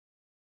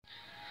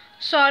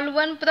Solve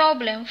one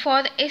problem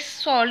for a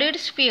solid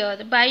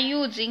sphere by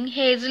using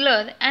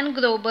Heisler and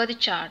Grobar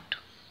chart.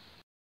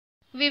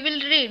 We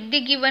will read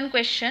the given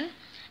question.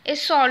 A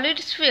solid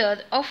sphere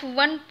of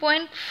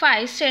 1.5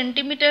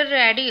 cm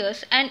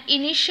radius and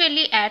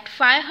initially at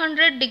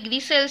 500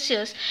 degrees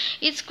Celsius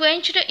is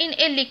quenched in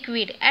a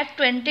liquid at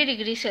 20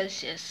 degrees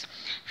Celsius.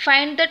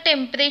 Find the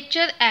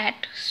temperature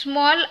at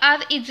small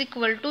r is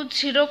equal to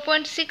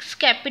 0.6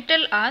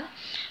 capital R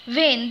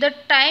when the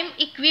time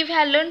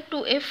equivalent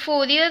to a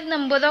Fourier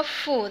number of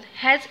 4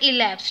 has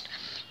elapsed,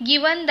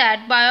 given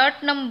that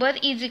Biot number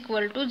is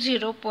equal to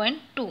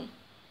 0.2.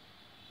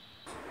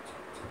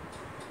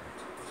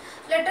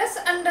 Let us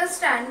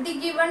understand the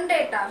given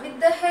data with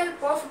the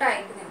help of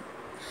diagram.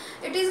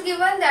 It is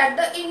given that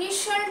the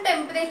initial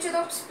temperature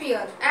of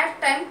sphere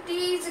at time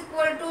t is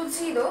equal to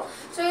 0.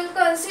 So we will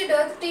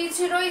consider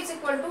T0 is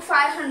equal to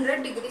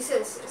 500 degrees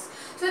Celsius.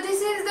 So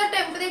this is the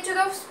temperature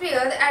of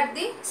sphere at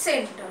the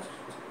center.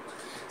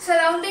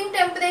 Surrounding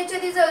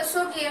temperature is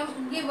also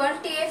given.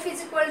 Tf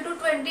is equal to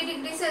 20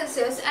 degrees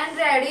Celsius and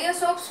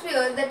radius of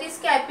sphere, that is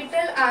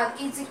capital R,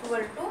 is equal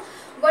to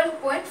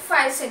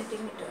 1.5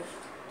 centimeter.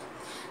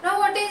 Now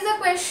what is the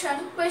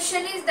question?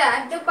 Question is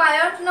that the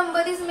Biot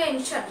number is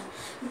mentioned.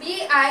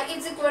 Bi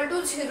is equal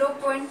to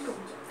 0.2.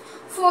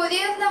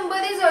 Fourier number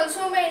is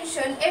also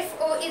mentioned.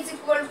 Fo is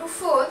equal to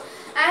 4.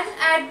 And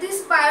at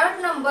this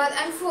Biot number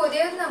and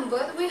Fourier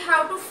number, we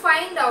have to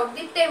find out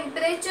the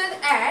temperature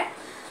at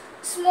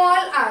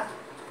small r,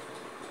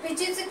 which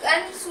is,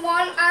 and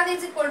small r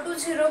is equal to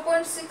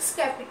 0.6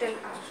 capital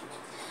R.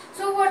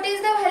 So what is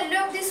the value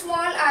of the small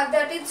r,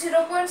 that is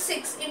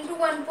 0.6 into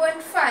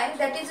 1.5,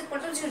 that is equal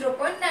to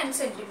 0.9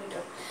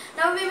 centimeter.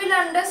 Now we will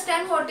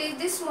understand what is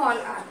the small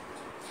r.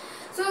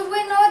 So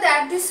we know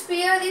that the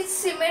sphere is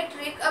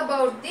symmetric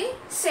about the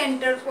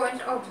center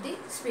point of the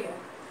sphere.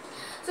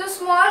 So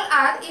small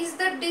r is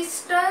the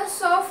distance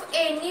of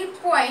any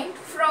point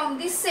from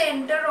the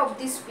center of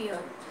the sphere.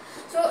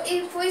 So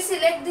if we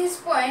select this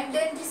point,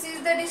 then this is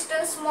the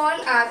distance small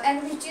r,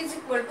 and which is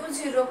equal to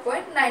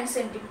 0.9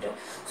 centimeter.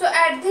 So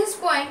at this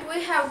point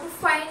we have to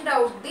find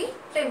out the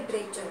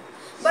temperature.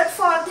 But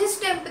for this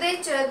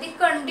temperature, the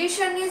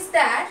condition is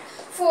that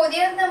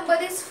Fourier number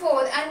is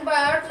 4 and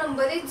Biot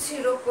number is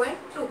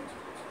 0.2.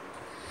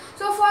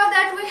 So for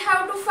that we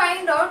have to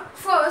find out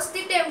first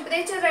the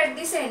temperature at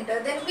the center.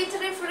 Then with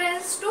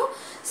reference to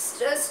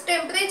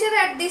temperature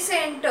at the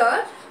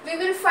center, we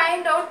will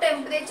find out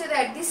temperature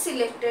at the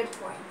selected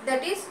point,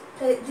 that is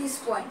this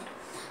point.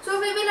 So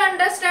we will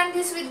understand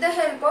this with the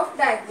help of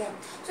diagram.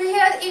 So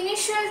here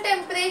initial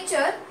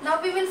temperature, now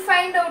we will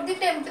find out the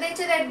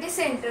temperature at the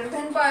center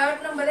when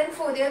Biot number and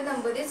Fourier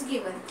number is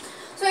given.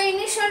 So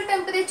initial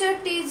temperature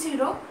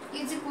T0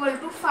 is equal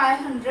to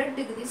 500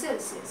 degrees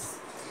Celsius.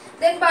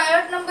 Then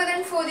Biot number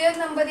and Fourier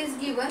number is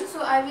given.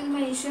 So I will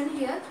mention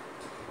here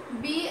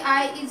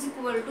Bi is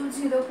equal to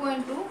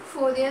 0.2,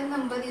 Fourier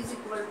number is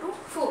equal to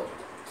 4.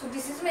 So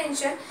this is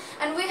mentioned,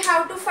 and we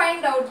have to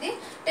find out the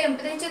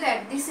temperature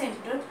at the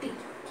center T.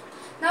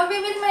 Now we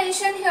will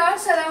mention here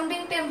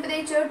surrounding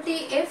temperature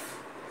Tf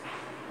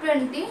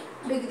 20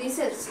 degrees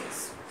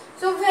Celsius.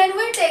 So when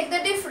we take the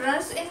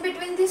difference in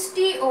between this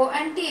To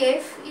and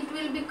Tf, it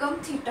will become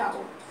theta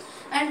O,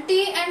 and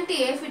T and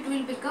Tf, it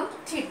will become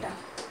theta.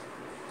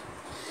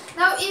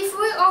 Now if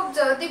we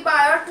observe the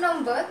Biot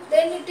number,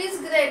 then it is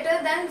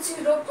greater than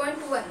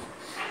 0.1.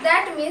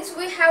 That means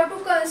we have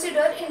to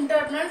consider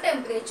internal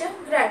temperature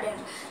gradient.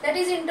 That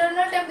is,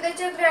 internal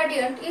temperature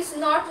gradient is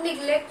not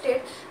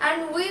neglected,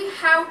 and we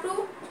have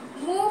to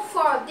move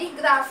for the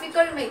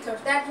graphical method.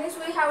 That means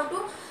we have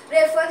to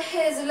refer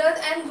Heisler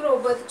and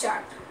Grobar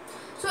chart.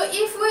 So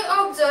if we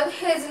observe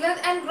Heisler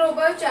and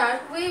Grobar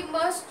chart, we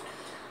must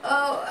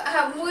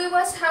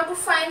have to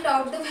find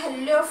out the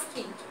value of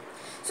T.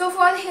 So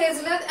for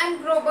Heisler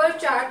and Grobar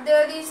chart,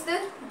 there is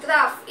the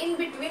graph in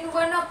between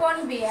 1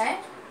 upon Bi,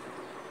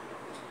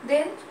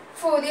 then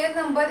Fourier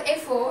number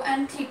Fo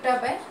and theta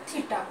by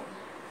theta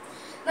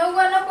O. Now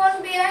 1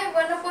 upon Bi,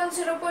 1 upon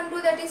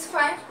 0.2, that is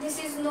 5, this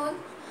is known.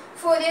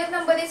 Fourier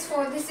number is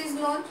 4, this is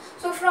known.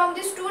 So from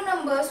these two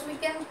numbers we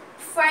can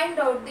find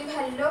out the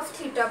value of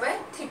theta by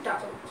theta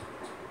O.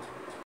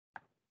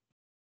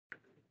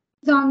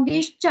 From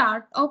this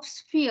chart of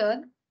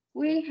sphere,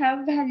 we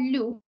have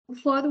value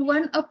for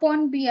 1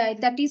 upon Bi,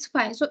 that is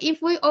 5. So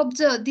if we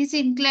observe this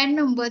inclined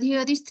number,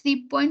 here is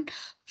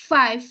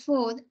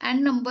 3.54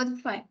 and number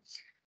 5.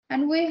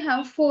 And we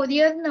have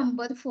Fourier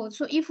number 4.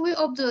 So if we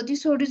observe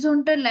this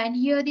horizontal line,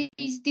 here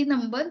is the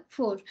number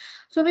 4.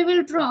 So we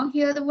will draw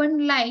here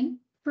one line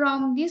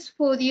from this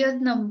Fourier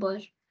number.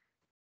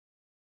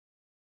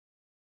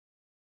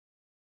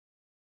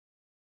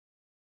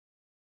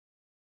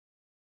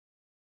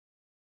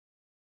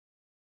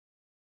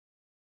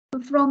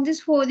 From this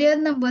Fourier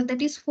number,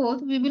 that is 4,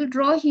 we will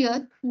draw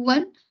here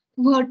one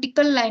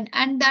vertical line,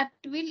 and that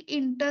will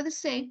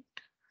intersect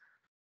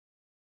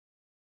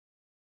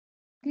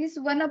this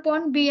 1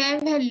 upon Bi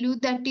value,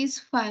 that is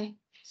 5.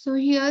 So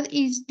here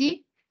is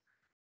the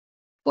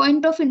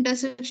point of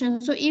intersection.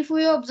 So if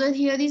we observe,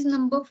 here is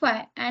number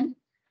 5 and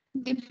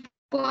the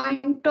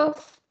point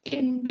of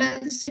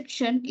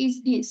intersection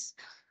is this.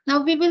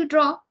 Now we will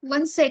draw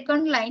one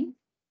second line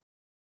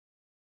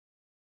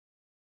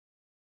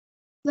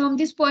from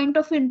this point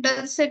of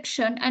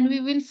intersection and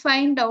we will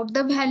find out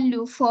the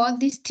value for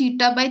this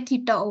theta by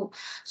theta O.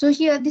 So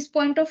here this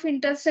point of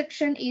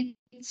intersection is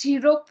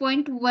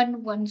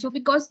 0.11. So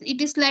because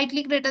it is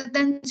slightly greater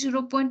than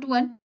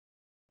 0.1,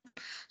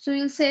 so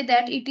you'll say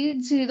that it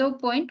is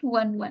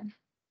 0.11.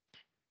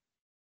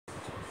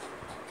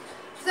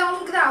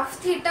 From graph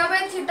theta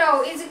by theta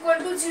O is equal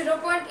to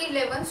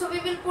 0.11. So we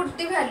will put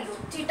the value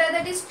theta,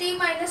 that is t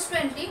minus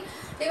 20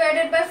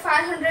 divided by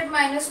 500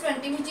 minus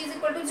 20, which is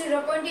equal to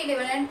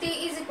 0.11, and t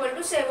is equal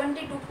to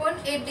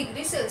 72.8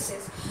 degrees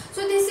Celsius.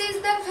 So this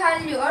is the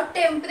value or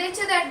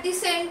temperature at the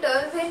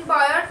center when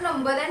Biot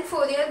number and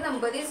Fourier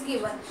number is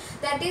given.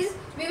 That is,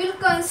 we will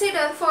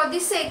consider for the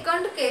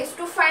second case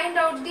to find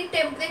out the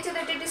temperature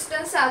at a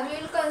distance r. We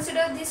will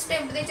consider this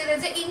temperature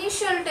as the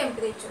initial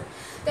temperature.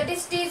 That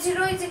is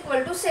T0 is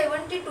equal to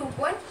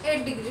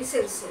 72.8 degrees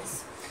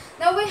Celsius.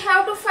 Now we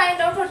have to find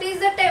out what is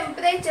the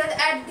temperature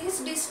at this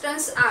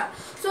distance r.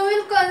 So we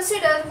will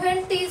consider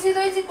when T0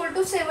 is equal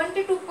to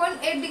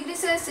 72.8 degrees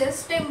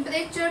Celsius,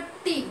 temperature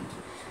T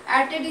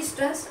at a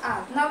distance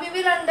r. Now we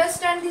will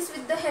understand this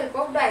with the help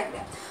of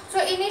diagram. So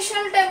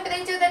initial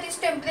temperature, that is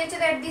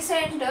temperature at the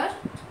center,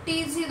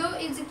 T0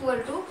 is equal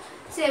to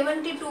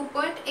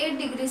 72.8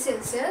 degrees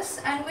Celsius,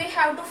 and we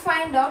have to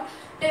find out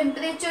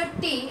temperature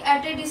T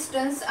at a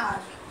distance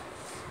r.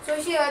 So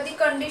here the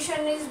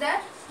condition is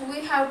that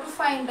we have to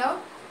find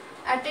out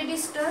at a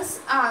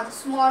distance r,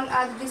 small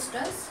r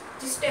distance,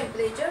 this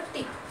temperature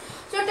T.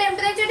 So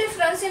temperature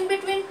difference in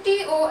between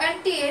TO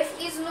and TF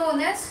is known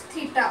as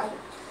theta O,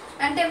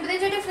 and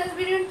temperature difference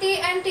between T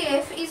and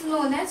TF is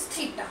known as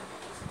theta.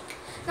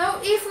 Now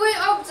if we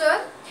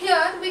observe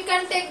here, we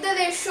can take the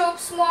ratio of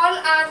small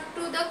r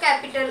to the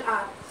capital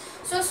R.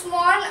 So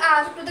small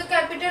r to the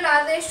capital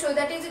R ratio,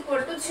 that is equal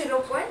to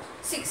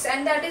 0.6,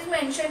 and that is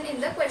mentioned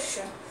in the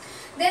question.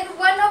 Then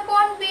 1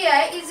 upon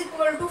Bi is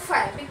equal to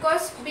 5,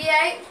 because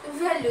Bi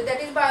value,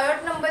 that is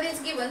Biot number, is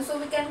given, so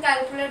we can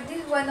calculate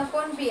this 1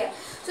 upon Bi.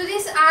 So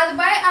this r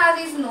by r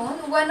is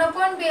known, 1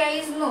 upon Bi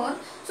is known.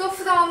 So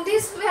from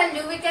this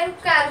value we can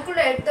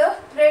calculate the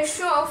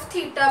ratio of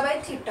theta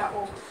by theta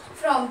O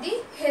from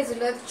the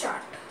Heisler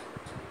chart.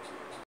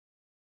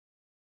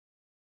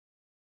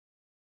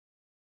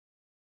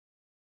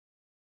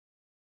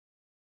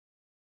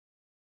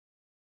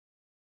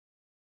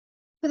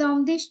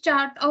 From this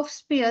chart of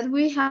sphere,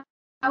 we have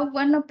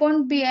 1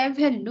 upon Bi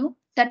value,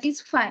 that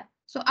is 5.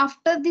 So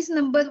after this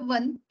number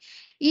 1,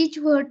 each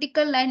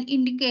vertical line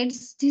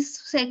indicates this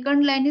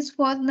second line is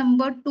for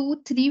number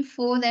 2, 3,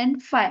 4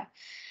 and 5.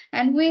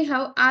 And we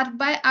have R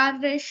by R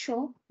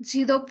ratio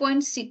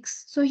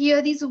 0.6. So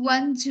here is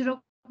 1,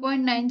 0.9,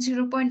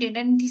 0.8,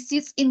 and this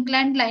is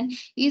inclined line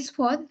is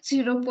for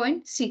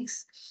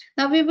 0.6.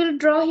 Now we will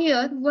draw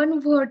here one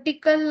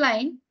vertical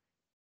line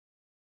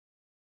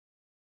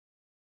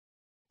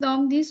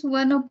from this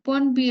 1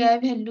 upon Bi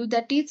value,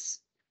 that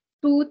is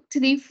 2,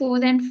 3,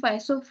 4 and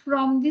 5. So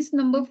from this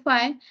number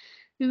 5,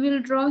 we will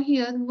draw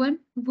here one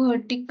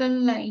vertical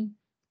line.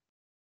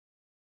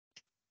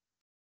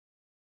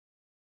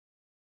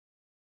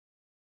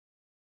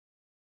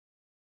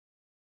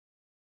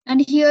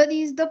 And here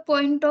is the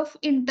point of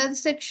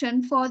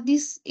intersection for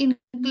this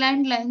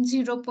inclined line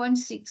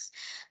 0.6.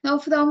 Now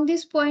from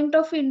this point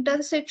of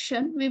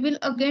intersection, we will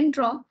again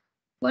draw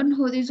one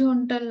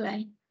horizontal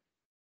line.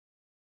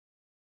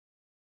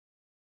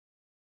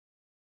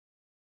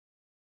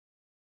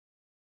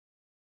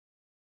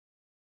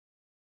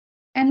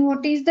 And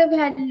what is the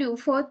value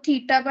for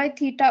theta by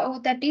theta O?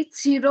 That is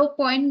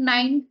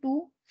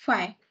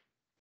 0.925.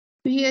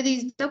 Here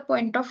is the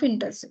point of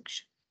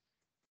intersection.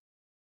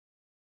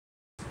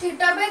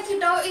 Theta by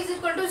theta O is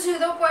equal to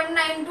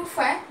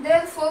 0.925.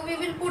 Therefore, we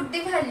will put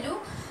the value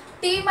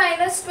T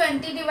minus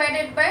 20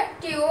 divided by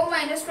TO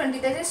minus 20,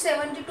 that is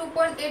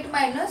 72.8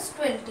 minus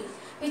 20,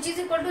 which is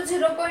equal to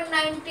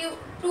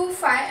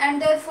 0.925,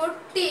 and therefore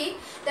T,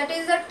 that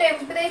is the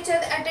temperature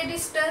at a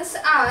distance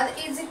R,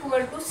 is equal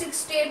to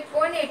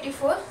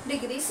 68.84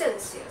 degrees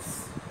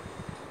Celsius.